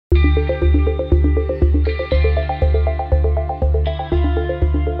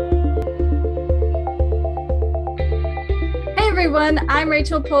everyone. I'm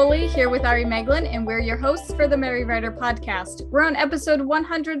Rachel Poley here with Ari Meglin, and we're your hosts for the Merry Writer podcast. We're on episode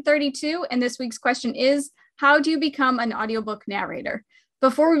 132, and this week's question is, how do you become an audiobook narrator?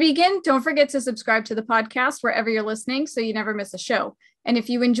 Before we begin, don't forget to subscribe to the podcast wherever you're listening so you never miss a show. And if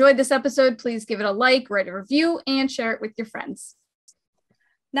you enjoyed this episode, please give it a like, write a review, and share it with your friends.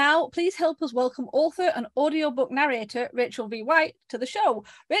 Now, please help us welcome author and audiobook narrator Rachel V. White to the show.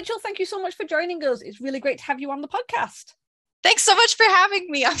 Rachel, thank you so much for joining us. It's really great to have you on the podcast. Thanks so much for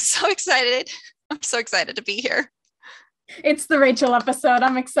having me. I'm so excited. I'm so excited to be here. It's the Rachel episode.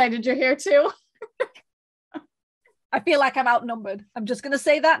 I'm excited you're here too. I feel like I'm outnumbered. I'm just going to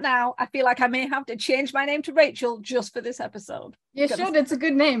say that now. I feel like I may have to change my name to Rachel just for this episode. You should. It's a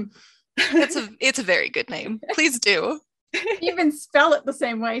good name. It's a very good name. Please do. You even spell it the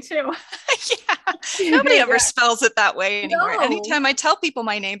same way too. Yeah. Nobody ever spells it that way anymore. No. Anytime I tell people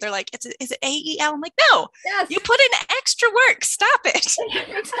my name, they're like, is it A-E-L? I'm like, no, Yes. you put in extra work. Stop it.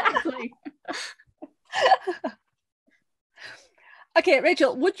 Exactly. Okay,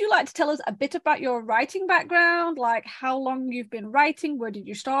 Rachel, would you like to tell us a bit about your writing background, like how long you've been writing, where did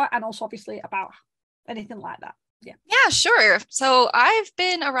you start, and also obviously about anything like that? Yeah, sure. So I've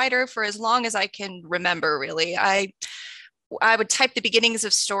been a writer for as long as I can remember, really. I would type the beginnings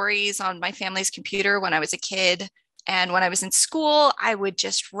of stories on my family's computer when I was a kid. And when I was in school, I would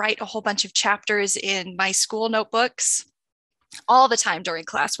just write a whole bunch of chapters in my school notebooks all the time during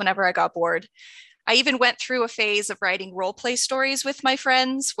class whenever I got bored. I even went through a phase of writing role play stories with my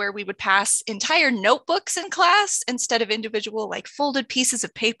friends where we would pass entire notebooks in class instead of individual like folded pieces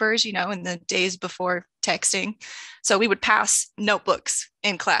of papers, in the days before texting. So we would pass notebooks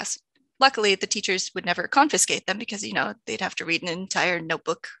in class. Luckily, the teachers would never confiscate them because, they'd have to read an entire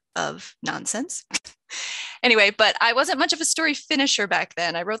notebook of nonsense. Anyway, but I wasn't much of a story finisher back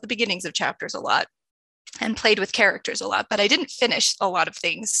then. I wrote the beginnings of chapters a lot and played with characters a lot, but I didn't finish a lot of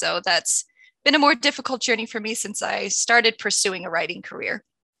things. So that's been a more difficult journey for me since I started pursuing a writing career.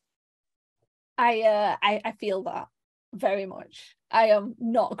 I feel that very much. I am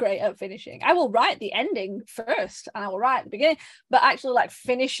not great at finishing. I will write the ending first and I will write the beginning, but actually like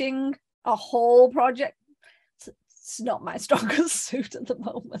finishing a whole project, it's not my strongest suit at the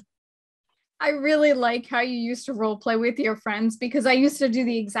moment. I really like how you used to role play with your friends because I used to do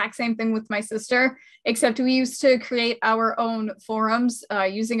the exact same thing with my sister, except we used to create our own forums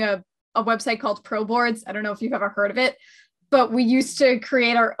using a website called ProBoards. I don't know if you've ever heard of it, but we used to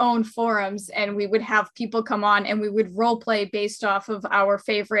create our own forums and we would have people come on and we would role play based off of our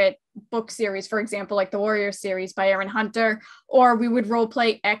favorite book series, for example, like the Warrior series by Aaron Hunter, or we would role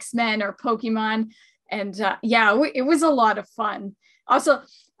play X-Men or Pokemon. And it was a lot of fun. Also,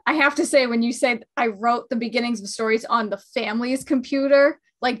 I have to say, when you said I wrote the beginnings of stories on the family's computer,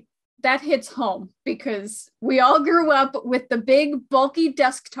 like that hits home because we all grew up with the big bulky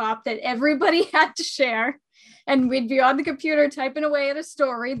desktop that everybody had to share. And we'd be on the computer typing away at a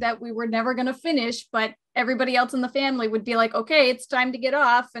story that we were never going to finish, but everybody else in the family would be like, okay, it's time to get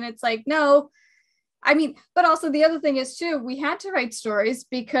off. And it's like, no, but also the other thing is too, we had to write stories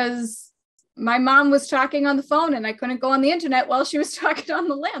because my mom was talking on the phone and I couldn't go on the internet while she was talking on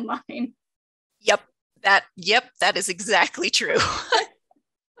the landline. Yep, that is exactly true.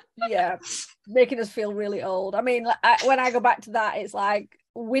 Yeah, making us feel really old. When I go back to that, it's like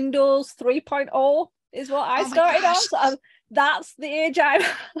Windows 3.0 is what I started on. So that's the age I'm.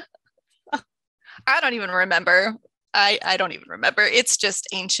 I don't even remember. I don't even remember. It's just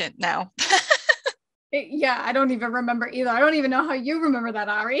ancient now. I don't even remember either. I don't even know how you remember that,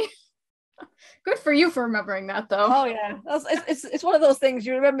 Ari. Good for you for remembering that, though. Oh yeah, it's one of those things.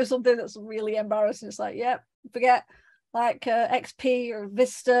 You remember something that's really embarrassing. It's like, forget like XP or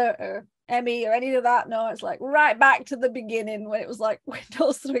Vista or ME or any of that. No, it's like right back to the beginning when it was like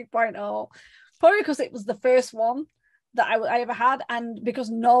Windows 3.0. Probably because it was the first one that I ever had, and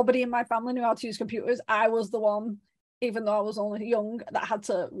because nobody in my family knew how to use computers, I was the one, even though I was only young, that had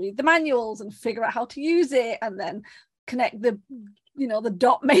to read the manuals and figure out how to use it and then connect the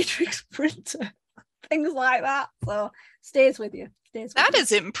dot matrix printer, things like that. So stays with you. That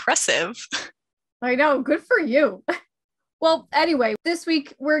is impressive. I know. Good for you. Well, anyway, this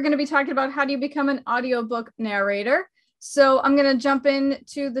week we're going to be talking about how do you become an audiobook narrator. So I'm going to jump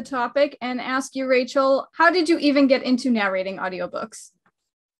into the topic and ask you, Rachel, how did you even get into narrating audiobooks?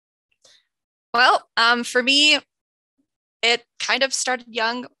 Well, for me, it kind of started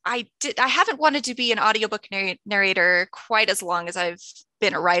young. I haven't wanted to be an audiobook narrator quite as long as I've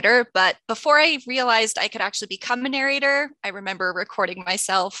been a writer, but before I realized I could actually become a narrator, I remember recording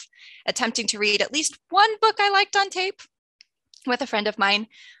myself attempting to read at least one book I liked on tape with a friend of mine.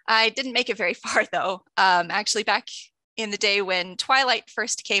 I didn't make it very far though. Actually back in the day when Twilight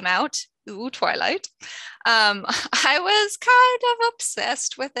first came out. Ooh, Twilight. I was kind of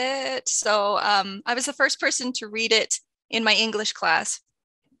obsessed with it. So I was the first person to read it in my English class.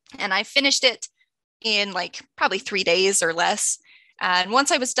 And I finished it in like probably 3 days or less. And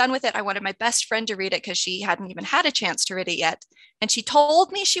once I was done with it, I wanted my best friend to read it because she hadn't even had a chance to read it yet. And she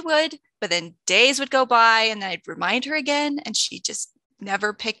told me she would, but then days would go by and I'd remind her again, and she just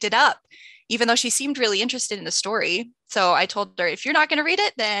never picked it up, even though she seemed really interested in the story. So I told her, if you're not going to read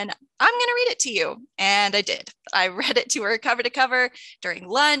it, then I'm going to read it to you. And I did. I read it to her cover to cover during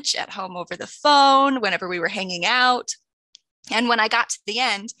lunch, at home over the phone, whenever we were hanging out. And when I got to the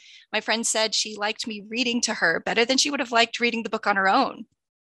end, my friend said she liked me reading to her better than she would have liked reading the book on her own.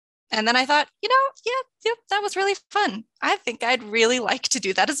 And then I thought, yeah, that was really fun. I think I'd really like to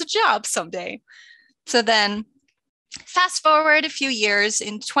do that as a job someday. So then fast forward a few years,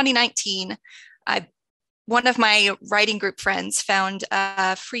 in 2019, one of my writing group friends found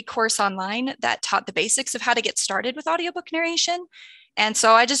a free course online that taught the basics of how to get started with audiobook narration. And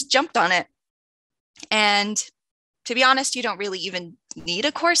so I just jumped on it. And to be honest, you don't really even need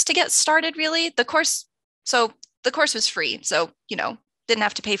a course to get started, really. The course was free. So, didn't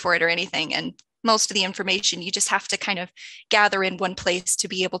have to pay for it or anything. And most of the information you just have to kind of gather in one place to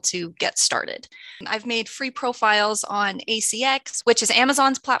be able to get started. I've made free profiles on ACX, which is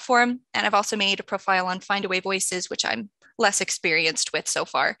Amazon's platform. And I've also made a profile on Findaway Voices, which I'm less experienced with so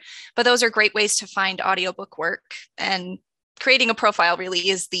far. But those are great ways to find audiobook work. And creating a profile really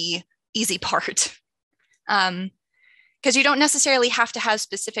is the easy part. Because you don't necessarily have to have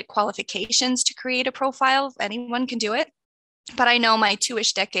specific qualifications to create a profile. Anyone can do it. But I know my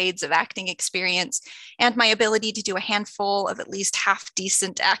 2-ish decades of acting experience and my ability to do a handful of at least half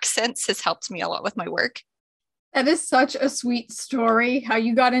decent accents has helped me a lot with my work. That is such a sweet story, how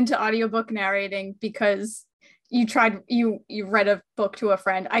you got into audiobook narrating because you read a book to a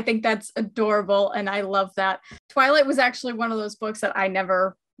friend. I think that's adorable, and I love that. Twilight was actually one of those books that I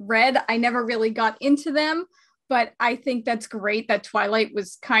never read. I never really got into them, but I think that's great that Twilight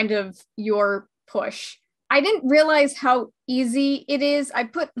was kind of your push. I didn't realize how easy it is.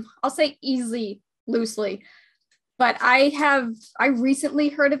 I'll say easy loosely, but I recently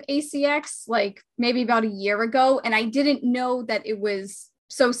heard of ACX, like maybe about a year ago, and I didn't know that it was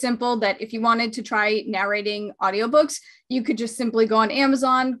so simple that if you wanted to try narrating audiobooks, you could just simply go on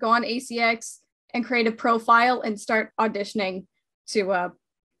Amazon, go on ACX, and create a profile and start auditioning to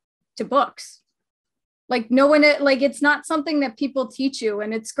books. Like it's not something that people teach you.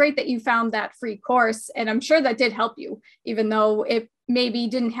 And it's great that you found that free course. And I'm sure that did help you, even though it maybe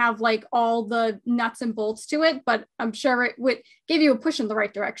didn't have like all the nuts and bolts to it, but I'm sure it would give you a push in the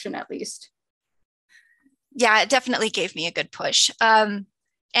right direction at least. Yeah, it definitely gave me a good push.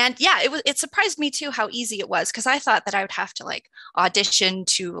 And yeah, it surprised me too how easy it was, because I thought that I would have to like audition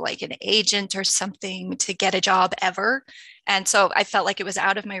to like an agent or something to get a job ever. And so I felt like it was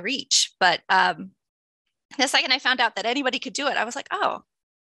out of my reach. But the second I found out that anybody could do it, I was like, oh,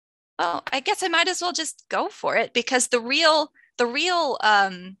 well, I guess I might as well just go for it, because the real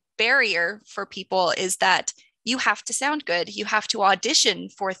barrier for people is that you have to sound good. You have to audition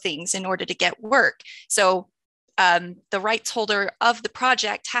for things in order to get work. So the rights holder of the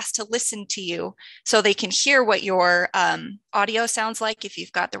project has to listen to you so they can hear what your audio sounds like, if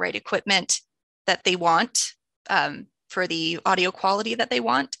you've got the right equipment that they want for the audio quality that they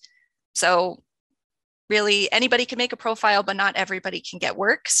want. So really, anybody can make a profile, but not everybody can get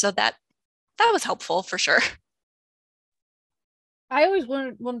work. So that was helpful for sure. I always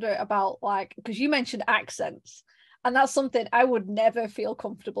wonder about, like, because you mentioned accents, and that's something I would never feel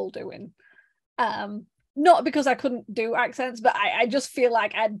comfortable doing. Not because I couldn't do accents, but I just feel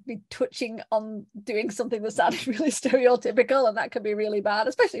like I'd be touching on doing something that sounded really stereotypical, and that could be really bad,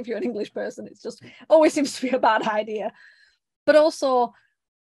 especially if you're an English person. It's just always seems to be a bad idea. But also,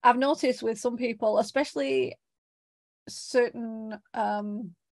 I've noticed with some people, especially certain,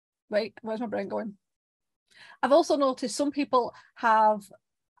 wait, where's my brain going? I've also noticed some people have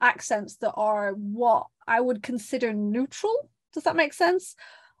accents that are what I would consider neutral. Does that make sense?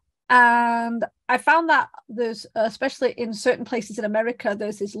 And I found that there's, especially in certain places in America,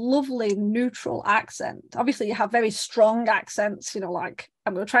 there's this lovely neutral accent. Obviously, you have very strong accents, like,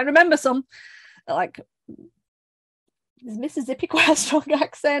 I'm going to try and remember some, like, is Mississippi quite a strong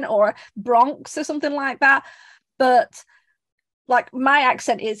accent, or Bronx or something like that? But like, my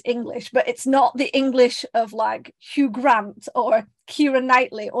accent is English, but it's not the English of like Hugh Grant or Keira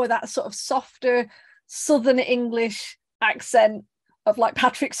Knightley, or that sort of softer Southern English accent of like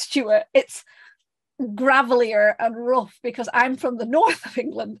Patrick Stewart. It's gravelier and rough because I'm from the north of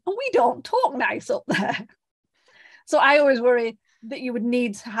England and we don't talk nice up there. So I always worry that you would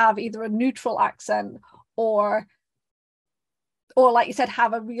need to have either a neutral accent or like you said,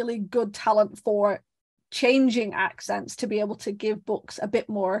 have a really good talent for changing accents to be able to give books a bit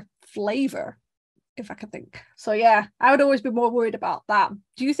more flavor, if I can think. So yeah, I would always be more worried about that.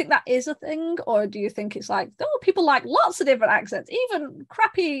 Do you think that is a thing, or do you think it's like, oh, people like lots of different accents, even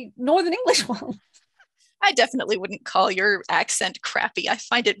crappy Northern English ones? I definitely wouldn't call your accent crappy. I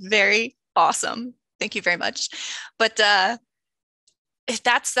find it very awesome. Thank you very much. But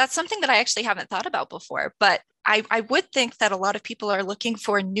that's something that I actually haven't thought about before. But I would think that a lot of people are looking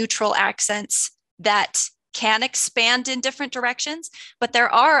for neutral accents that can expand in different directions. But there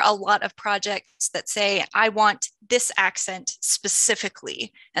are a lot of projects that say, I want this accent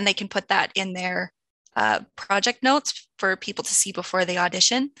specifically, and they can put that in their project notes for people to see before they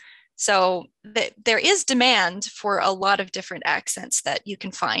audition. So there is demand for a lot of different accents that you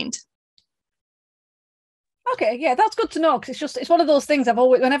can find. Okay, yeah, that's good to know, because it's one of those things I've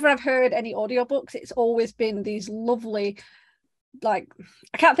always, whenever I've heard any audiobooks, it's always been these lovely, like,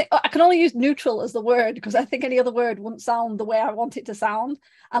 I can only use neutral as the word because I think any other word wouldn't sound the way I want it to sound.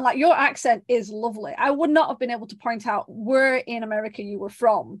 And like, your accent is lovely. I would not have been able to point out where in America you were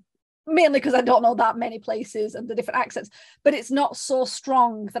from, mainly because I don't know that many places and the different accents, but it's not so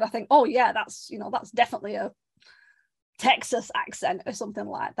strong that I think, oh yeah, that's definitely a Texas accent or something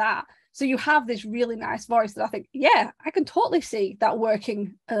like that. So you have this really nice voice that I think, yeah, I can totally see that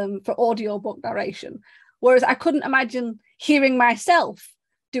working for audiobook narration. Whereas I couldn't imagine hearing myself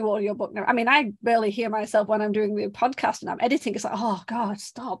do audiobook narration. I mean, I barely hear myself when I'm doing the podcast and I'm editing. It's like, oh God,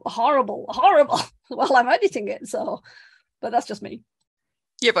 stop, horrible while I'm editing it. So, but that's just me.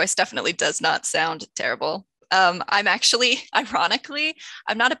 Your voice definitely does not sound terrible. I'm actually, ironically,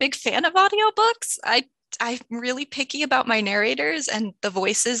 I'm not a big fan of audiobooks. I'm really picky about my narrators and the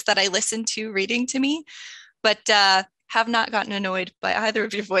voices that I listen to reading to me, but have not gotten annoyed by either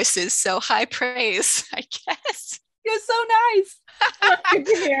of your voices. So high praise, I guess. You're so nice. Good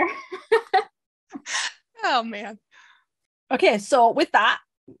to hear. Oh, man. Okay, so with that,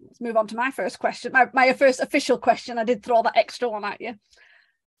 let's move on to my first question. My first official question. I did throw that extra one at you.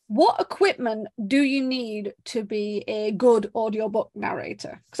 What equipment do you need to be a good audiobook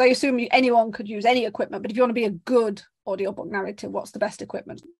narrator? Because I assume anyone could use any equipment, but if you want to be a good audiobook narrator, what's the best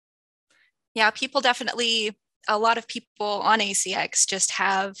equipment? Yeah, a lot of people on ACX just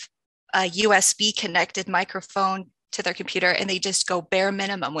have a USB connected microphone to their computer and they just go bare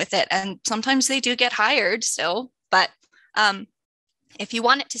minimum with it. And sometimes they do get hired still, but if you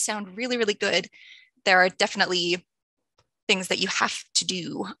want it to sound really, really good, there are definitely things that you have to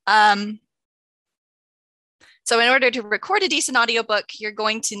do. So in order to record a decent audiobook, you're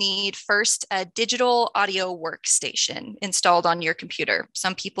going to need first a digital audio workstation installed on your computer.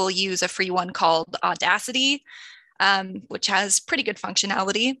 Some people use a free one called Audacity, which has pretty good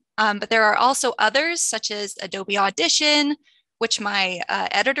functionality. But there are also others such as Adobe Audition, which my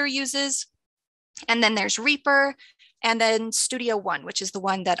editor uses. And then there's Reaper, and then Studio One, which is the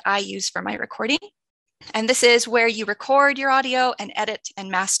one that I use for my recording. And this is where you record your audio and edit and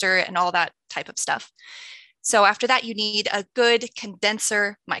master and all that type of stuff. So after that, you need a good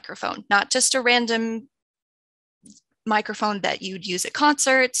condenser microphone, not just a random microphone that you'd use at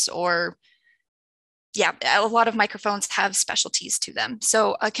concerts or, yeah, a lot of microphones have specialties to them.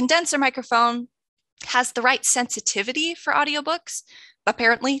 So a condenser microphone has the right sensitivity for audiobooks,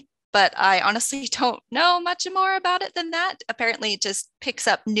 apparently, but I honestly don't know much more about it than that. Apparently it just picks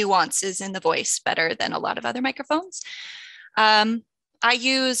up nuances in the voice better than a lot of other microphones. I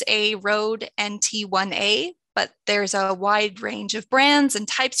use a Rode NT1A, but there's a wide range of brands and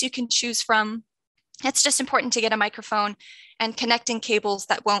types you can choose from. It's just important to get a microphone and connecting cables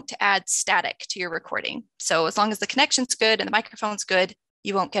that won't add static to your recording. So as long as the connection's good and the microphone's good,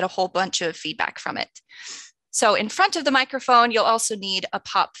 you won't get a whole bunch of feedback from it. So in front of the microphone, you'll also need a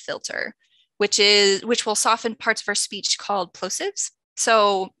pop filter, which will soften parts of our speech called plosives.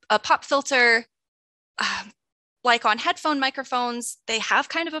 So a pop filter, like on headphone microphones, they have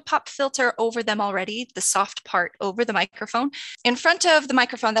kind of a pop filter over them already, the soft part over the microphone. In front of the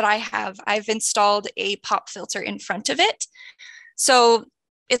microphone that I have, I've installed a pop filter in front of it. So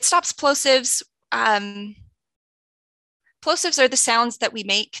it stops plosives. Plosives are the sounds that we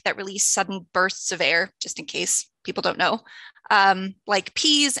make that release sudden bursts of air, just in case people don't know, like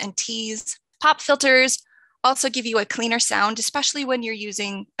P's and T's. Pop filters also give you a cleaner sound, especially when you're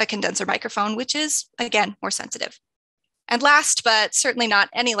using a condenser microphone, which is, again, more sensitive. And last, but certainly not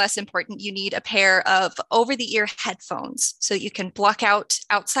any less important, you need a pair of over-the-ear headphones so you can block out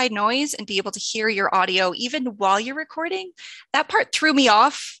outside noise and be able to hear your audio even while you're recording. That part threw me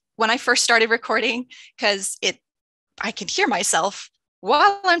off when I first started recording because it I can hear myself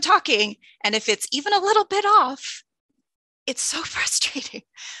while I'm talking. And if it's even a little bit off, it's so frustrating.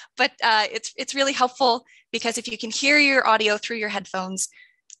 But it's really helpful, because if you can hear your audio through your headphones,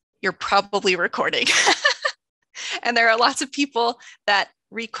 you're probably recording. And there are lots of people that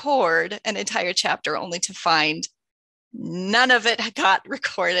record an entire chapter only to find none of it got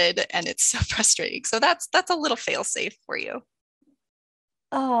recorded, and it's so frustrating. So that's a little fail safe for you.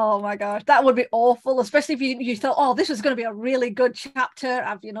 Oh my gosh, that would be awful, especially if you thought, oh, this was going to be a really good chapter.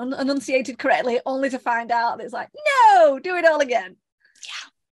 I've enunciated correctly, only to find out that it's like, no, do it all again.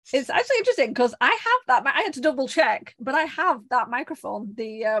 Yeah. It's actually interesting, because I have that. I had to double check, but I have that microphone,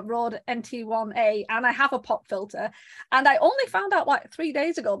 the Rode NT1A, and I have a pop filter. And I only found out like 3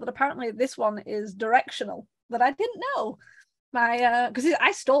 days ago that apparently this one is directional, that I didn't know. Because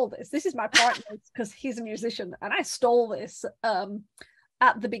I stole this. This is my partner's, because he's a musician, and I stole this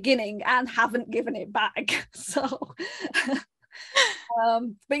at the beginning and haven't given it back. So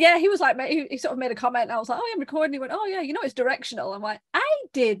but yeah, he was like, he sort of made a comment, and I was like, oh yeah, I'm recording. He went, oh yeah, it's directional. I'm like, I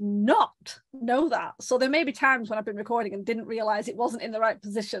did not know that. So there may be times when I've been recording and didn't realize it wasn't in the right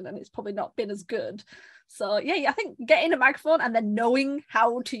position, and it's probably not been as good. So yeah, I think getting a microphone and then knowing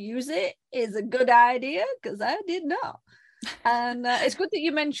how to use it is a good idea, because I did not. And it's good that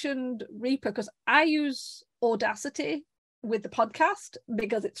you mentioned Reaper, because I use Audacity with the podcast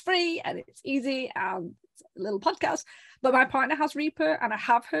because it's free and it's easy and it's a little podcast. But my partner has Reaper, and I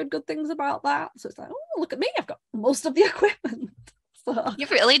have heard good things about that. So it's like, oh, look at me, I've got most of the equipment. So You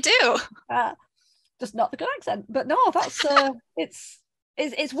really do. just not the good accent. But no, that's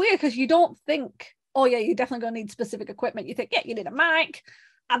it's weird, because you don't think, oh yeah, you're definitely going to need specific equipment. You think, yeah, you need a mic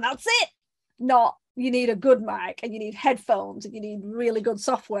and that's it. Not, you need a good mic, and you need headphones, and you need really good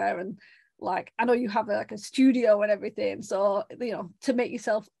software. And like, I know you have like a studio and everything, so to make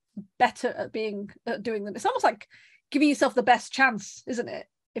yourself better at doing them, it's almost like giving yourself the best chance, isn't it?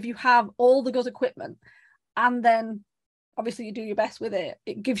 If you have all the good equipment, and then obviously you do your best with it,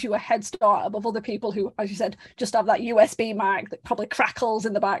 it gives you a head start above other people who, as you said, just have that USB mic that probably crackles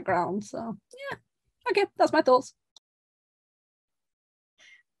in the background. So yeah, okay, that's my thoughts.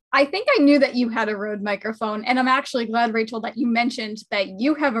 I think I knew that you had a Rode microphone, and I'm actually glad, Rachel, that you mentioned that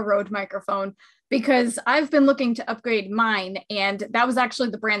you have a Rode microphone, because I've been looking to upgrade mine, and that was actually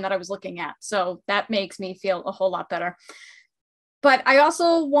the brand that I was looking at. So that makes me feel a whole lot better. But I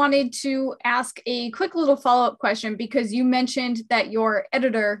also wanted to ask a quick little follow-up question, because you mentioned that your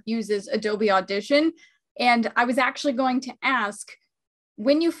editor uses Adobe Audition, and I was actually going to ask,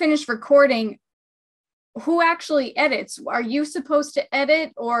 when you finish recording, who actually edits? Are you supposed to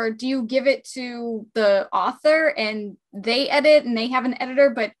edit, or do you give it to the author and they edit and they have an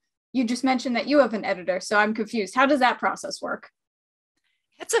editor? But you just mentioned that you have an editor, so I'm confused. How does that process work?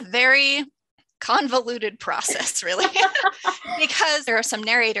 It's a very convoluted process, really, because there are some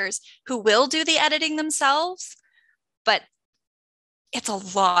narrators who will do the editing themselves, but it's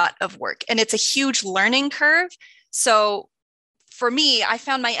a lot of work and it's a huge learning curve. So for me, I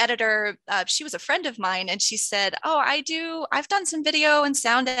found my editor, she was a friend of mine, and she said, oh, I've done some video and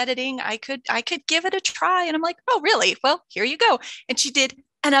sound editing. I could give it a try. And I'm like, oh, really? Well, here you go. And she did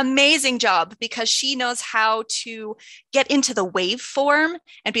an amazing job, because she knows how to get into the waveform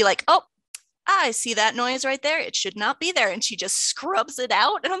and be like, oh, I see that noise right there. It should not be there. And she just scrubs it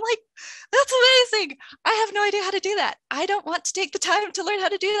out. And I'm like, that's amazing. I have no idea how to do that. I don't want to take the time to learn how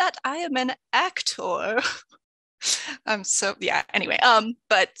to do that. I am an actor. Anyway,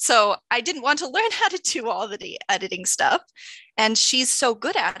 but so I didn't want to learn how to do all the editing stuff, and she's so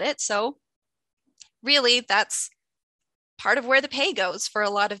good at it. So really, that's part of where the pay goes for a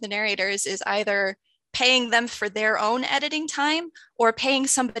lot of the narrators, is either paying them for their own editing time, or paying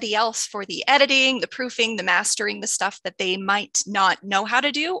somebody else for the editing, the proofing, the mastering, the stuff that they might not know how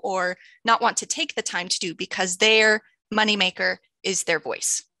to do or not want to take the time to do, because their moneymaker is their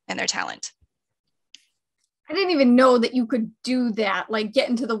voice and their talent. I didn't even know that you could do that, like get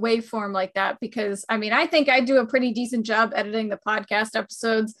into the waveform like that, because I mean, I think I do a pretty decent job editing the podcast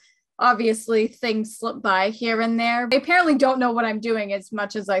episodes. Obviously, things slip by here and there. I apparently don't know what I'm doing as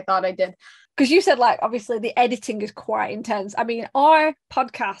much as I thought I did. Because you said, like, obviously the editing is quite intense. I mean, our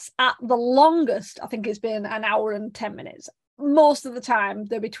podcast at the longest, I think it's been an hour and 10 minutes. Most of the time,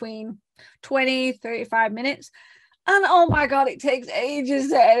 they're between 20, 35 minutes. And oh my God, it takes ages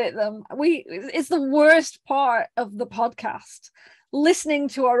to edit them. It's the worst part of the podcast, listening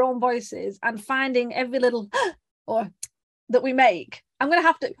to our own voices and finding every little or that we make. I'm going to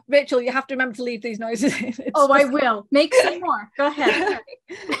have to, Rachel, you have to remember to leave these noises in. I will. Make some more. Go ahead.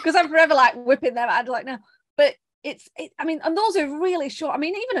 Because I'm forever like whipping them. I'd like, no. But I mean, and those are really short. I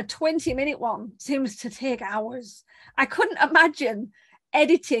mean, even a 20-minute one seems to take hours. I couldn't imagine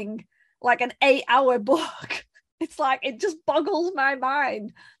editing like an 8-hour book. It's like, it just boggles my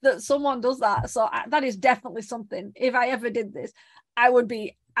mind that someone does that. So that is definitely something, if I ever did this, I would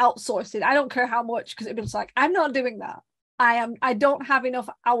be outsourcing. I don't care how much, because it'd be just like, I'm not doing that. I don't have enough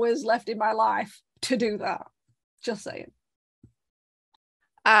hours left in my life to do that. Just saying.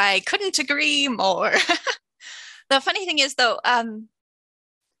 I couldn't agree more. The funny thing is, though,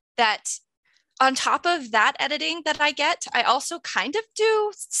 that on top of that editing that I get, I also kind of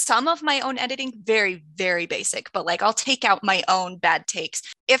do some of my own editing, very, very basic, but like I'll take out my own bad takes.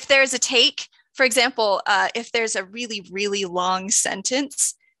 If there's a take, for example, if there's a really, really long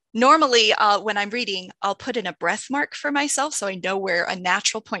sentence, normally when I'm reading, I'll put in a breath mark for myself so I know where a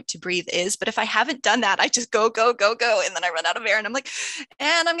natural point to breathe is. But if I haven't done that, I just go, and then I run out of air and I'm like,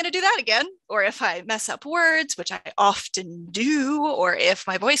 and I'm going to do that again. Or if I mess up words, which I often do, or if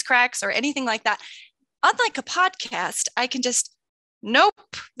my voice cracks or anything like that, unlike a podcast, I can just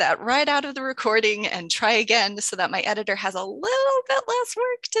nope that right out of the recording and try again so that my editor has a little bit less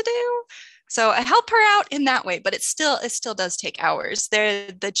work to do. So I help her out in that way, but it still does take hours.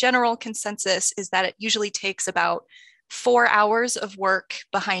 The general consensus is that it usually takes about 4 hours of work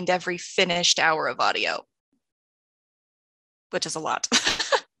behind every finished hour of audio, which is a lot.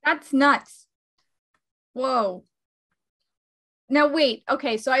 That's nuts. Whoa. Now wait,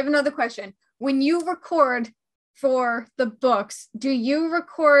 okay, so I have another question. When you record for the books, do you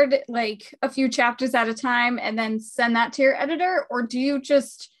record like a few chapters at a time and then send that to your editor, or do you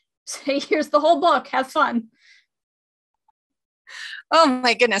just say, here's the whole book, have fun? Oh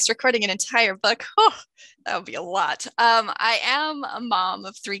my goodness, recording an entire book. Oh, that would be a lot. I am a mom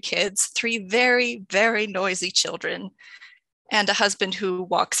of 3 kids, 3 very, very noisy children, and a husband who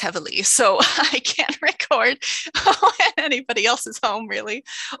walks heavily. So I can't record when anybody else is home, really,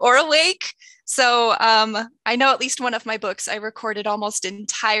 or awake. So I know at least one of my books I recorded almost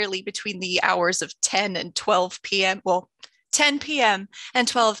entirely between the hours of 10 and 12 p.m. Well, 10 p.m. and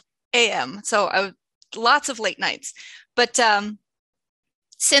 12 a.m. So lots of late nights. But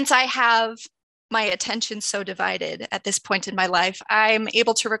since I have my attention so divided at this point in my life, I'm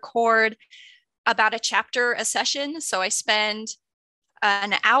able to record about a chapter a session. So I spend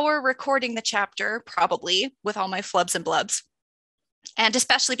an hour recording the chapter, probably with all my flubs and blubs. And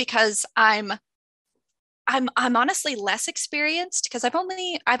especially because I'm honestly less experienced, because I've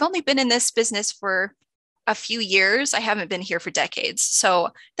only been in this business for a few years. I haven't been here for decades. So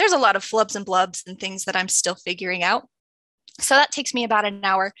there's a lot of flubs and blubs and things that I'm still figuring out. So that takes me about an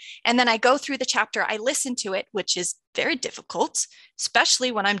hour. And then I go through the chapter, I listen to it, which is very difficult,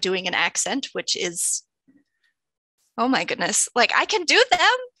 especially when I'm doing an accent, which is, oh my goodness, like I can do them.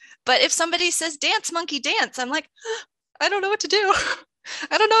 But if somebody says, dance, monkey, dance, I'm like, I don't know what to do.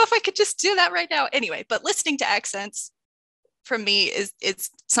 I don't know if I could just do that right now. Anyway, but listening to accents for me it's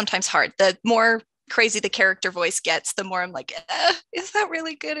sometimes hard. The more crazy the character voice gets, the more I'm like, is that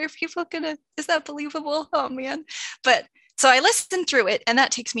really good? Are people is that believable? Oh man. But so I listen through it, and that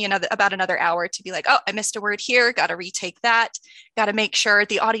takes me about another hour to be like, oh, I missed a word here, got to retake that, got to make sure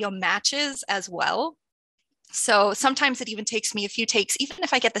the audio matches as well. So sometimes it even takes me a few takes, even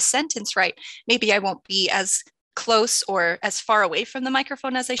if I get the sentence right, maybe I won't be as close or as far away from the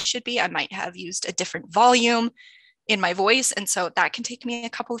microphone as I should be. I might have used a different volume in my voice. And so that can take me a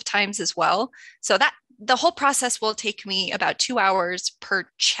couple of times as well. So that the whole process will take me about 2 hours per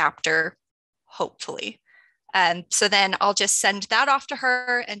chapter, hopefully. And so then I'll just send that off to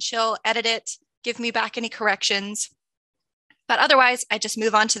her and she'll edit it, give me back any corrections. But otherwise, I just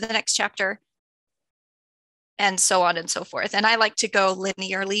move on to the next chapter and so on and so forth. And I like to go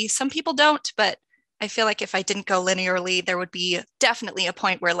linearly. Some people don't, but I feel like if I didn't go linearly, there would be definitely a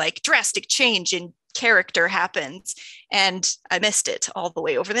point where like drastic change in character happens and I missed it all the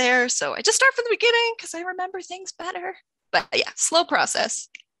way over there. So I just start from the beginning because I remember things better. But yeah, slow process.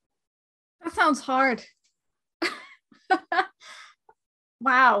 That sounds hard.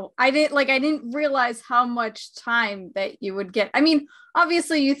 Wow. I didn't realize how much time that you would get. I mean,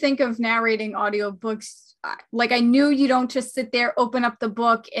 obviously you think of narrating audiobooks, like I knew you don't just sit there, open up the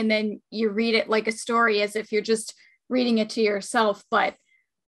book, and then you read it like a story as if you're just reading it to yourself. But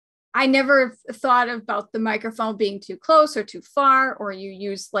I never thought about the microphone being too close or too far, or you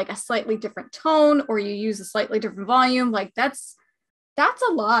use like a slightly different tone, or you use a slightly different volume. Like that's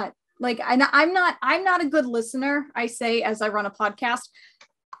a lot. Like I'm not a good listener. I say as I run a podcast,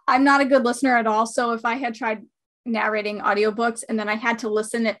 I'm not a good listener at all. So if I had tried narrating audiobooks and then I had to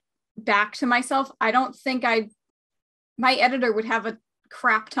listen it back to myself, I don't think my editor would have a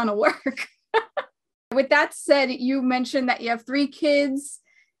crap ton of work. With that said, you mentioned that you have 3 kids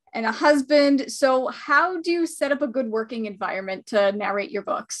and a husband. So how do you set up a good working environment to narrate your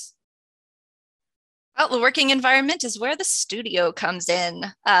books? Well, the working environment is where the studio comes in.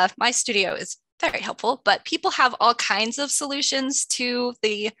 My studio is very helpful, but people have all kinds of solutions to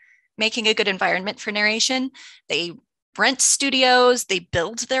the making a good environment for narration. They rent studios, they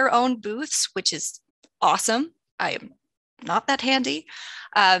build their own booths, which is awesome. I am not that handy.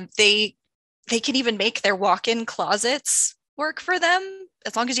 They can even make their walk-in closets work for them.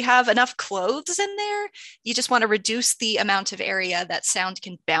 As long as you have enough clothes in there, you just want to reduce the amount of area that sound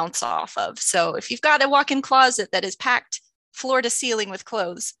can bounce off of. So if you've got a walk-in closet that is packed floor to ceiling with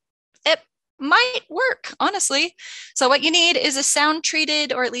clothes, it might work, honestly. So what you need is a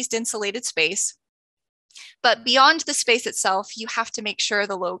sound-treated or at least insulated space. But beyond the space itself, you have to make sure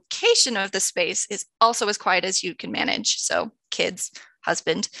the location of the space is also as quiet as you can manage. So kids,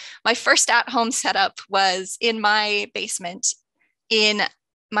 husband. My first at-home setup was in my basement in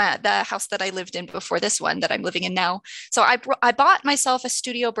the house that I lived in before this one that I'm living in now. So I bought myself a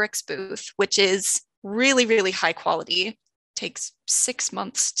Studio Bricks booth, which is really, really high quality. It takes 6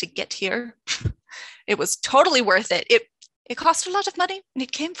 months to get here. It was totally worth it. It cost a lot of money and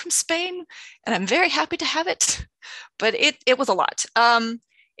it came from Spain, and I'm very happy to have it, but it was a lot.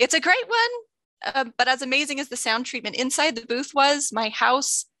 It's a great one, but as amazing as the sound treatment inside the booth was, my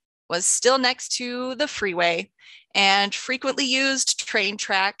house was still next to the freeway and frequently used train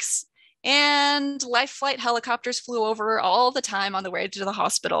tracks, and life flight helicopters flew over all the time on the way to the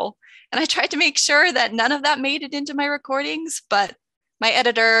hospital. And I tried to make sure that none of that made it into my recordings, but my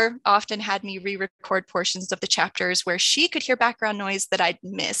editor often had me re-record portions of the chapters where she could hear background noise that I'd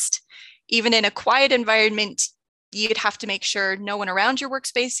missed. Even in a quiet environment, you'd have to make sure no one around your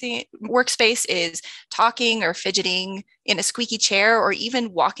workspace is talking or fidgeting in a squeaky chair or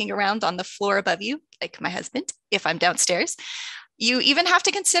even walking around on the floor above you, like my husband, if I'm downstairs. You even have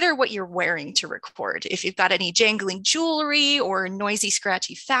to consider what you're wearing to record. If you've got any jangling jewelry or noisy,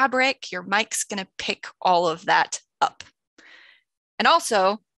 scratchy fabric, your mic's going to pick all of that up. And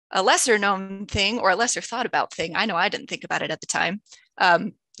also, a lesser known thing or a lesser thought about thing, I know I didn't think about it at the time,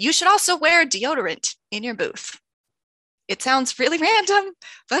 you should also wear deodorant in your booth. It sounds really random,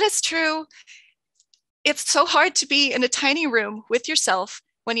 but it's true. It's so hard to be in a tiny room with yourself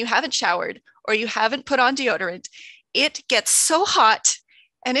when you haven't showered or you haven't put on deodorant. It gets so hot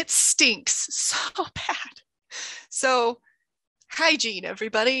and it stinks so bad. So hygiene,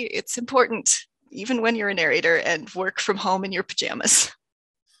 everybody, it's important, even when you're a narrator and work from home in your pajamas.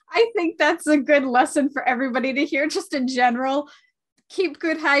 I think that's a good lesson for everybody to hear, just in general. Keep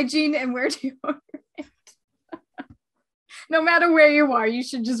good hygiene and wear deodorant. No matter where you are, you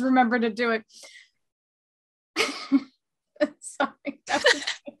should just remember to do it. Sorry.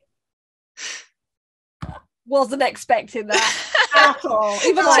 Wasn't expecting that at all.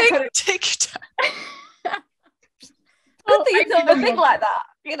 Even take your time. Good thing you don't think like that,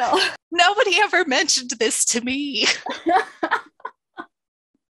 you know. Nobody ever mentioned this to me.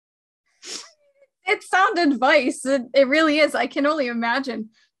 It's sound advice. It really is. I can only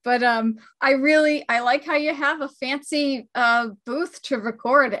imagine. But I like how you have a fancy booth to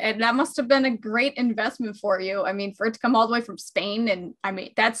record, and that must have been a great investment for you. I mean, for it to come all the way from Spain, and I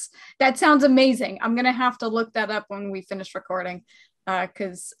mean, that sounds amazing. I'm gonna have to look that up when we finish recording,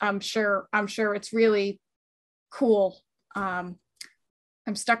 because I'm sure it's really cool. I'm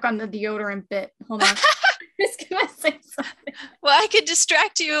stuck on the deodorant bit. Hold on. I was gonna say something. Well, I could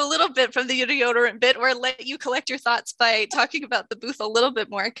distract you a little bit from the deodorant bit, or let you collect your thoughts by talking about the booth a little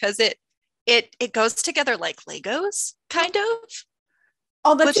bit more, because it goes together like Legos, kind of.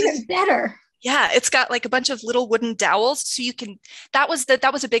 Oh, that's even better. Yeah, it's got like a bunch of little wooden dowels, so you can. That was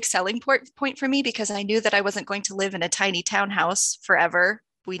a big selling point for me, because I knew that I wasn't going to live in a tiny townhouse forever.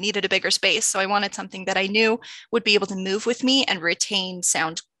 We needed a bigger space, so I wanted something that I knew would be able to move with me and retain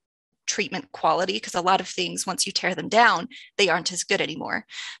sound treatment quality, because a lot of things, once you tear them down, they aren't as good anymore.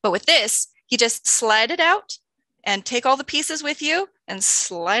 But with this, you just slide it out and take all the pieces with you and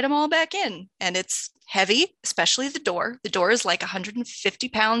slide them all back in. And it's heavy, especially the door. The door is like 150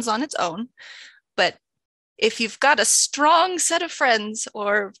 pounds on its own. But if you've got a strong set of friends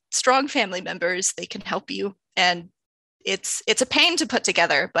or strong family members, they can help you. And it's a pain to put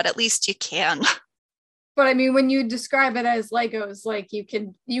together, but at least you can. But I mean, when you describe it as Legos, like you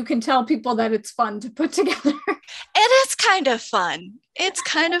can tell people that it's fun to put together. It is kind of fun. It's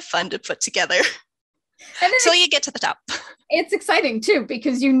kind of fun to put together. So you get to the top. It's exciting too,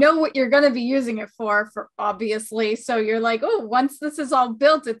 because you know what you're going to be using it for obviously. So you're like, oh, once this is all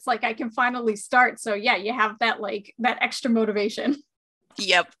built, it's like I can finally start. So yeah, you have that extra motivation.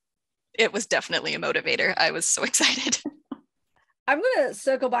 Yep. It was definitely a motivator. I was so excited. I'm going to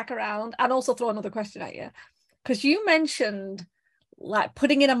circle back around and also throw another question at you, because you mentioned like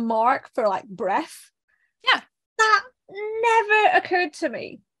putting in a mark for like breath. Yeah. That never occurred to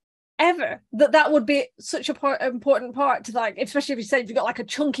me ever, that would be such a important part to, like, especially if you said if you've got like a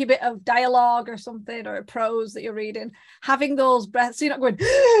chunky bit of dialogue or something, or a prose that you're reading, having those breaths so you're not going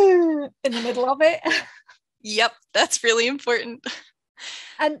in the middle of it. Yep, that's really important.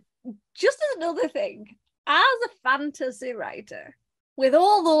 And just as another thing, as a fantasy writer, with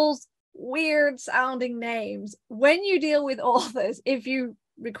all those weird sounding names, when you deal with authors, if you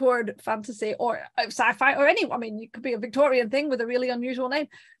record fantasy or sci-fi or any, I mean, it could be a Victorian thing with a really unusual name,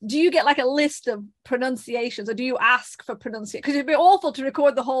 do you get like a list of pronunciations, or do you ask for pronunciation? Because it'd be awful to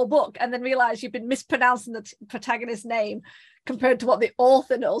record the whole book and then realize you've been mispronouncing the protagonist's name compared to what the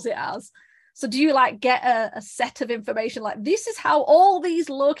author knows it as. So do you like get a set of information like, this is how all these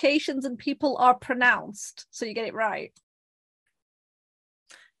locations and people are pronounced, so you get it right?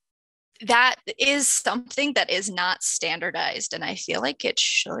 That is something that is not standardized, and I feel like it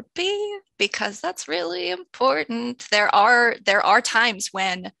should be, because that's really important. There are times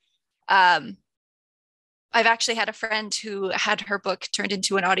when I've actually had a friend who had her book turned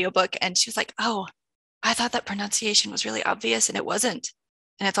into an audiobook, and she was like, oh, I thought that pronunciation was really obvious and it wasn't,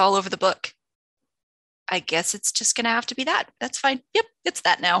 and it's all over the book. I guess it's just gonna have to be that. That's fine. Yep, it's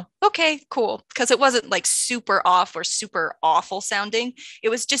that now. Okay, cool. Because it wasn't like super off or super awful sounding. It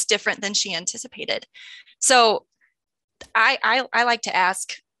was just different than she anticipated. So I like to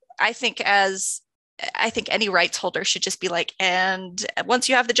ask. I think any rights holder should just be like, and once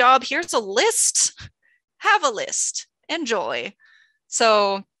you have the job, here's a list. Have a list. Enjoy.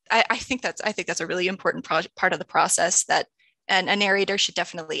 So I think that's a really important part of the process, that and a narrator should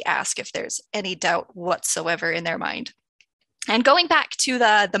definitely ask if there's any doubt whatsoever in their mind. And going back to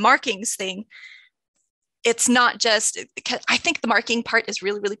the markings thing, it's not just, I think the marking part is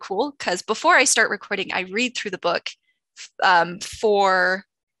really, really cool, because before I start recording, I read through the book for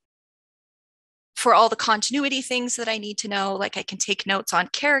all the continuity things that I need to know. Like, I can take notes on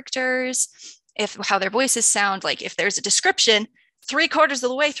characters, how their voices sound, like if there's a description 3/4 of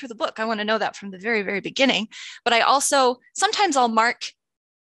the way through the book, I want to know that from the very, very beginning. But I also, sometimes I'll mark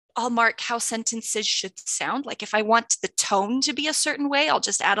how sentences should sound. Like if I want the tone to be a certain way, I'll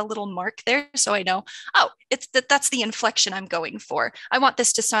just add a little mark there, so I know, oh, that's the inflection I'm going for. I want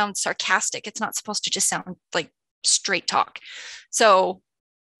this to sound sarcastic. It's not supposed to just sound like straight talk. So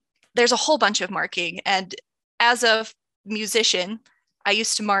there's a whole bunch of marking. And as a musician, I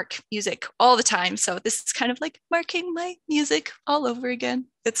used to mark music all the time. So this is kind of like marking my music all over again.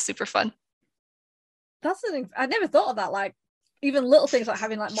 It's super fun. That's the thing. I never thought of that. Like, even little things like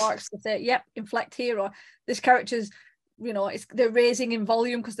having like marks to say, yep, inflect here, or this character's, they're raising in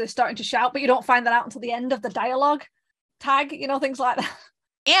volume because they're starting to shout, but you don't find that out until the end of the dialogue tag, things like that.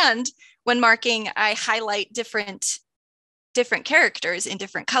 And when marking, I highlight different characters in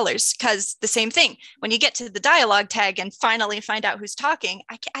different colors, because the same thing, when you get to the dialogue tag and finally find out who's talking,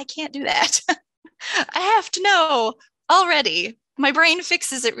 I can't do that. I have to know already. My brain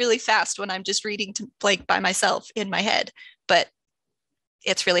fixes it really fast when I'm just reading to like by myself in my head, but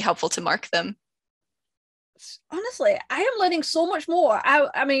it's really helpful to mark them. Honestly, I am learning so much more.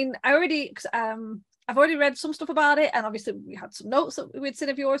 I mean, I've already read some stuff about it, and obviously we had some notes that we'd seen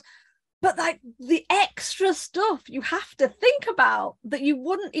of yours. But like the extra stuff you have to think about that it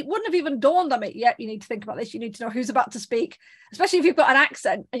wouldn't have even dawned on me. Yep, you need to think about this. You need to know who's about to speak, especially if you've got an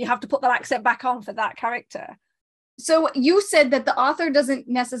accent and you have to put that accent back on for that character. So you said that the author doesn't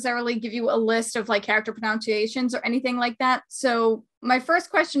necessarily give you a list of like character pronunciations or anything like that. So my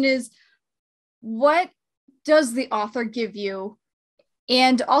first question is, what does the author give you?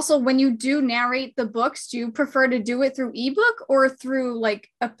 And also, when you do narrate the books, do you prefer to do it through ebook or through like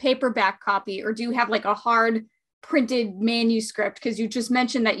a paperback copy? Or do you have like a hard printed manuscript? Because you just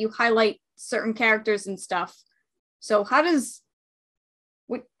mentioned that you highlight certain characters and stuff. So how does,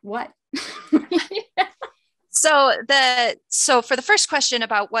 what? So for the first question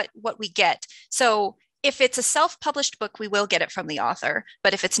about what we get, so if it's a self-published book, we will get it from the author.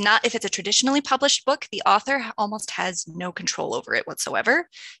 But if it's a traditionally published book, the author almost has no control over it whatsoever.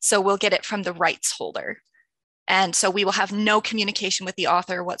 So we'll get it from the rights holder. And so we will have no communication with the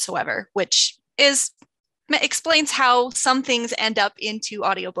author whatsoever, which explains how some things end up into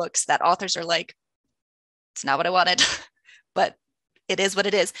audiobooks that authors are like, it's not what I wanted, but it is what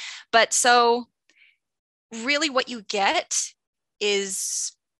it is. But so really what you get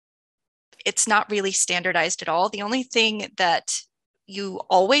is, it's not really standardized at all. The only thing that you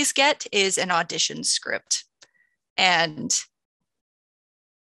always get is an audition script. And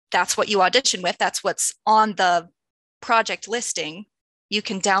that's what you audition with. That's what's on the project listing, you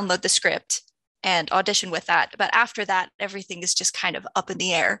can download the script and audition with that. But after that, everything is just kind of up in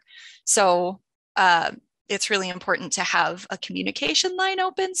the air. So it's really important to have a communication line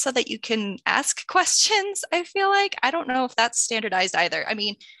open so that you can ask questions. I feel like, I don't know if that's standardized either. I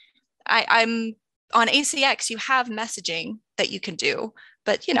mean, I'm on ACX, you have messaging that you can do,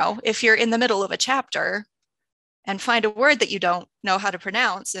 but you know, if you're in the middle of a chapter and find a word that you don't know how to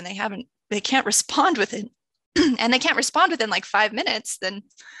pronounce and they can't respond within, and they can't respond within like 5 minutes, then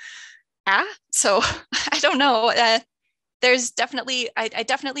so I don't know. There's definitely, I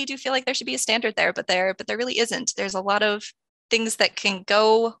definitely do feel like there should be a standard there, but there really isn't. There's a lot of things that can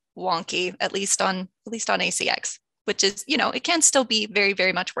go wonky, at least on ACX, which is, you know, it can still be very,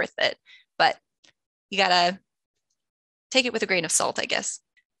 very much worth it, but you gotta take it with a grain of salt, I guess.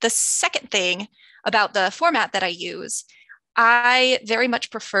 The second thing about the format that I use, I very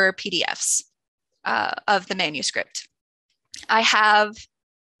much prefer PDFs of the manuscript. I have,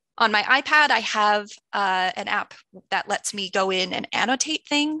 on my iPad, I have an app that lets me go in and annotate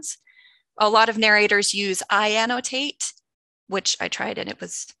things. A lot of narrators use iAnnotate, which I tried, and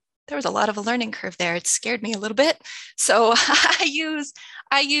there was a lot of a learning curve there. It scared me a little bit. So I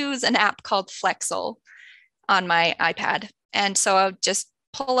use an app called Flexel on my iPad. And so I'll just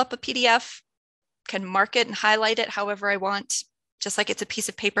pull up a PDF, can mark it and highlight it however I want, just like it's a piece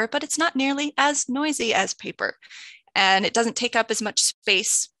of paper, but it's not nearly as noisy as paper. And it doesn't take up as much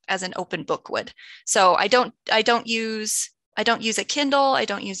space as an open book would. So I don't use a Kindle, I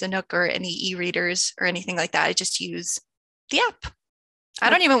don't use a Nook or any e-readers or anything like that. I just use the app. I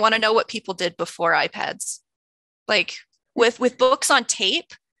don't even want to know what people did before iPads. Like with books on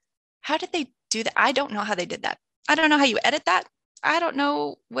tape, how did they do that? I don't know how they did that. I don't know how you edit that. I don't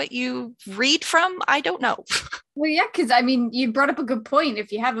know what you read from. I don't know. Well, yeah, because I mean, you brought up a good point.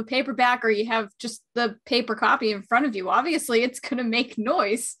 If you have a paperback or you have just the paper copy in front of you, obviously it's going to make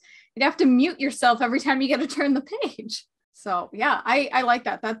noise. You'd have to mute yourself every time you get to turn the page. So yeah, I like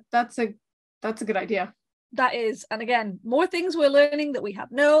that. That's a good idea. That is, and again, more things we're learning that we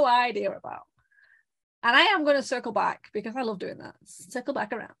have no idea about. And I am going to circle back because I love doing that. Circle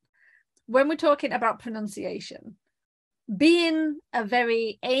back around. When we're talking about pronunciation, being a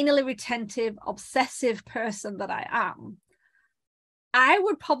very anally retentive, obsessive person that I am, I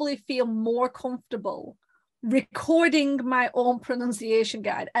would probably feel more comfortable recording my own pronunciation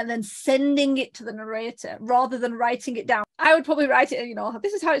guide and then sending it to the narrator rather than writing it down. I would probably write it, you know,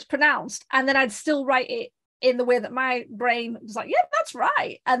 this is how it's pronounced, and then I'd still write it in the way that my brain was like, yeah, that's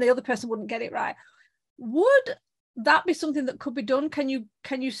right, and the other person wouldn't get it right. Would that be something that could be done? Can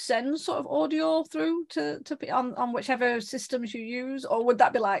you send sort of audio through to on whichever systems you use, or would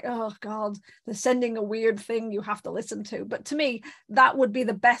that be like, oh god, they're sending a weird thing you have to listen to? But to me, that would be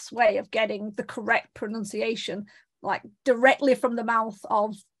the best way of getting the correct pronunciation, like directly from the mouth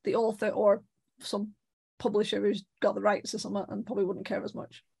of the author or some publisher who's got the rights or something and probably wouldn't care as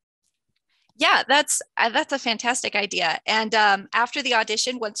much. Yeah, that's a fantastic idea. And after the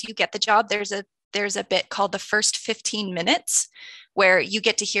audition, once you get the job, there's a bit called the first 15 minutes where you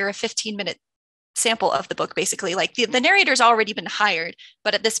get to hear a 15-minute sample of the book, basically. Like the narrator's already been hired,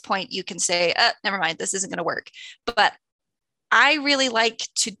 but at this point you can say, never mind, this isn't going to work. But I really like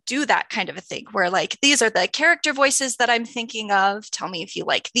to do that kind of a thing where like, these are the character voices that I'm thinking of. Tell me if you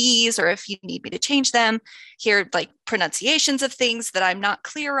like these or if you need me to change them. Here, like pronunciations of things that I'm not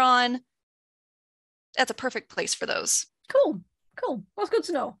clear on. That's a perfect place for those. Cool. That's good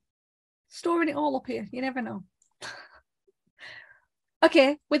to know. Storing it all up here. You never know.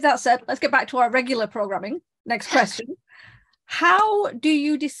 Okay, with that said, let's get back to our regular programming. Next question. How do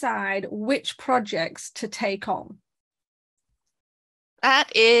you decide which projects to take on?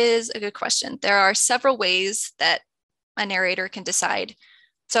 That is a good question. There are several ways that a narrator can decide.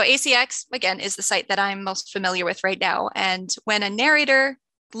 So ACX, again, is the site that I'm most familiar with right now. And when a narrator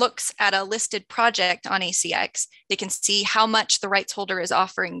looks at a listed project on ACX, they can see how much the rights holder is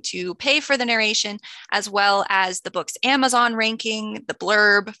offering to pay for the narration, as well as the book's Amazon ranking, the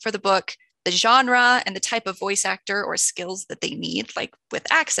blurb for the book, the genre, and the type of voice actor or skills that they need, like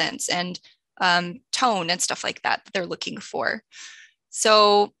with accents and tone and stuff like that they're looking for.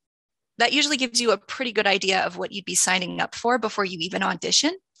 So that usually gives you a pretty good idea of what you'd be signing up for before you even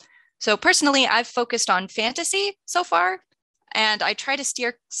audition. So personally, I've focused on fantasy so far, and I try to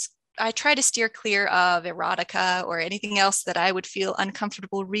steer clear of erotica or anything else that I would feel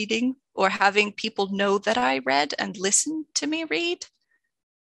uncomfortable reading or having people know that I read and listen to me read.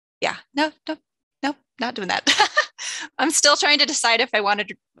 Yeah, no, not doing that. I'm still trying to decide if I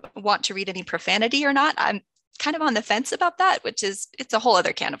want to read any profanity or not. I'm kind of on the fence about that, it's a whole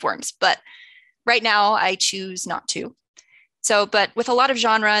other can of worms. But Right now, I choose not to. So, but with a lot of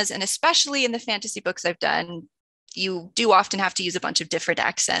genres, and especially in the fantasy books I've done, you do often have to use a bunch of different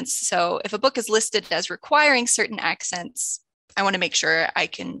accents. So if a book is listed as requiring certain accents, I want to make sure I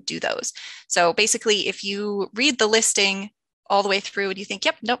can do those. So basically, if you read the listing all the way through and you think,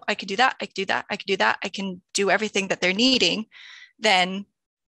 yep, nope, I can do that, I can do that, I can do that, I can do everything that they're needing, then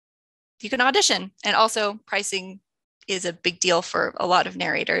you can audition. And also pricing is a big deal for a lot of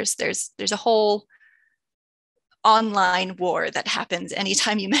narrators. There's a whole online war that happens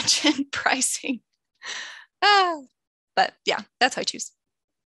anytime you mention pricing. But yeah, that's how I choose.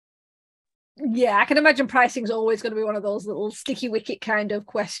 Yeah, I can imagine pricing is always going to be one of those little sticky wicket kind of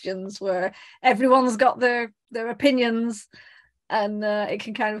questions where everyone's got their opinions, and it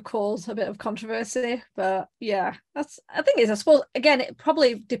can kind of cause a bit of controversy. But yeah, I suppose, again, it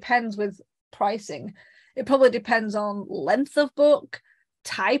probably depends with pricing. It probably depends on length of book,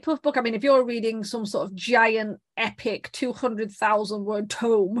 type of book. I mean, if you're reading some sort of giant epic 200,000 word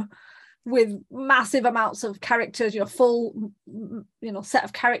tome with massive amounts of characters, full, set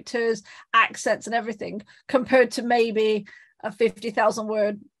of characters, accents and everything, compared to maybe a 50,000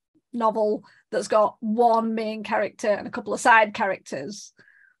 word novel that's got one main character and a couple of side characters,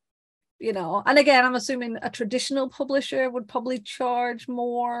 and again, I'm assuming a traditional publisher would probably charge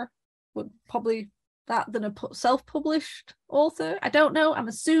more, than a self-published author. I don't know. I'm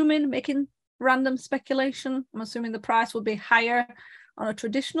assuming, making random speculation, I'm assuming the price would be higher on a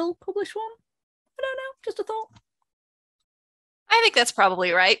traditional published one. I don't know, just a thought. I think that's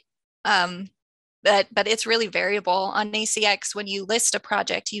probably right. But it's really variable. On ACX, when you list a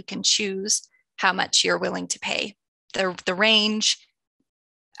project, you can choose how much you're willing to pay. The range,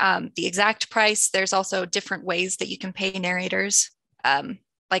 the exact price. There's also different ways that you can pay narrators,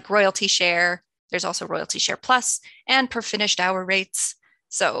 like royalty share. There's also royalty share plus and per finished hour rates.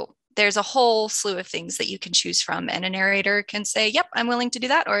 So there's a whole slew of things that you can choose from. And a narrator can say, yep, I'm willing to do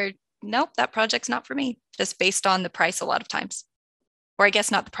that. Or nope, that project's not for me, just based on the price a lot of times. Or I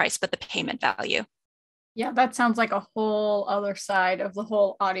guess not the price, but the payment value. Yeah, that sounds like a whole other side of the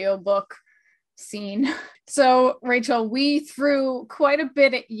whole audiobook scene. So, Rachel, we threw quite a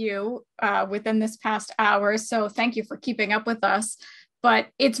bit at you within this past hour. So thank you for keeping up with us. But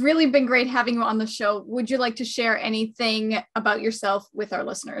it's really been great having you on the show. Would you like to share anything about yourself with our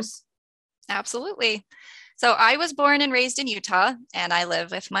listeners? Absolutely. So I was born and raised in Utah, and I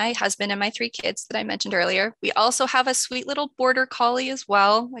live with my husband and my 3 kids that I mentioned earlier. We also have a sweet little border collie as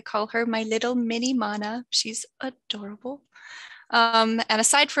well. I call her my little mini Mana. She's adorable. And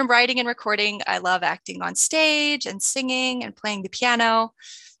aside from writing and recording, I love acting on stage and singing and playing the piano.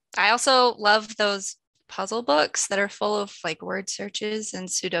 I also love those puzzle books that are full of like word searches and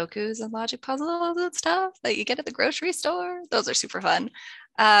Sudokus and logic puzzles and stuff that you get at the grocery store. Those are super fun.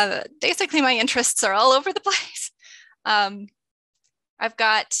 Basically, my interests are all over the place. I've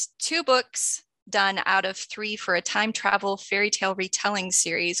got 2 books done out of 3 for a time travel fairy tale retelling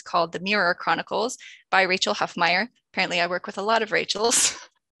series called The Mirror Chronicles by Rachel Huffmire. Apparently, I work with a lot of Rachels.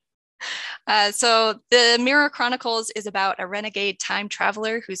 So the Mirror Chronicles is about a renegade time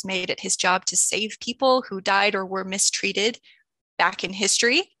traveler who's made it his job to save people who died or were mistreated back in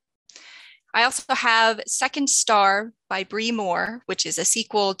history. I also have Second Star by Bree Moore, which is a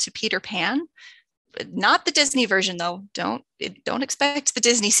sequel to Peter Pan. Not the Disney version, though. Don't expect the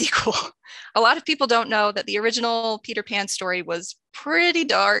Disney sequel. A lot of people don't know that the original Peter Pan story was pretty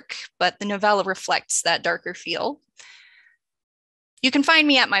dark, but the novella reflects that darker feel. You can find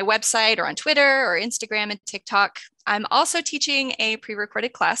me at my website or on Twitter or Instagram and TikTok. I'm also teaching a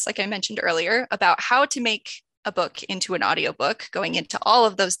pre-recorded class, like I mentioned earlier, about how to make a book into an audiobook, going into all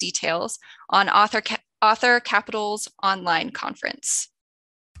of those details on Author Capital's online conference.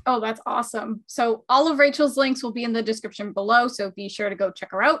 Oh, that's awesome. So all of Rachel's links will be in the description below, so be sure to go check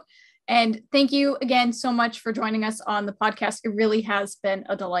her out. And thank you again so much for joining us on the podcast. It really has been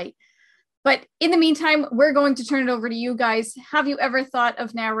a delight. But in the meantime, we're going to turn it over to you guys. Have you ever thought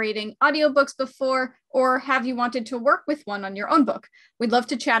of narrating audiobooks before, or have you wanted to work with one on your own book? We'd love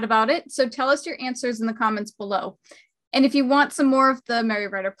to chat about it, so tell us your answers in the comments below. And if you want some more of the Merry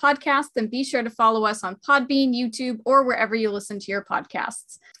Writer podcast, then be sure to follow us on Podbean, YouTube, or wherever you listen to your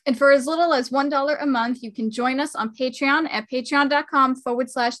podcasts. And for as little as $1 a month, you can join us on Patreon at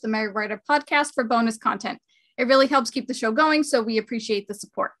patreon.com/the Merry Writer podcast for bonus content. It really helps keep the show going, so we appreciate the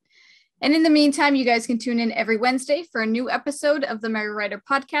support. And in the meantime, you guys can tune in every Wednesday for a new episode of the Merry Writer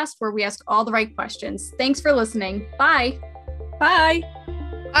podcast where we ask all the right questions. Thanks for listening. Bye. Bye.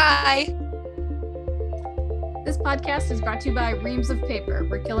 Bye. This podcast is brought to you by Reams of Paper,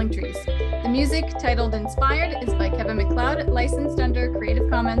 We're Killing Trees. The music, titled Inspired, is by Kevin MacLeod, licensed under Creative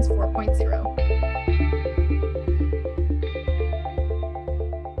Commons 4.0.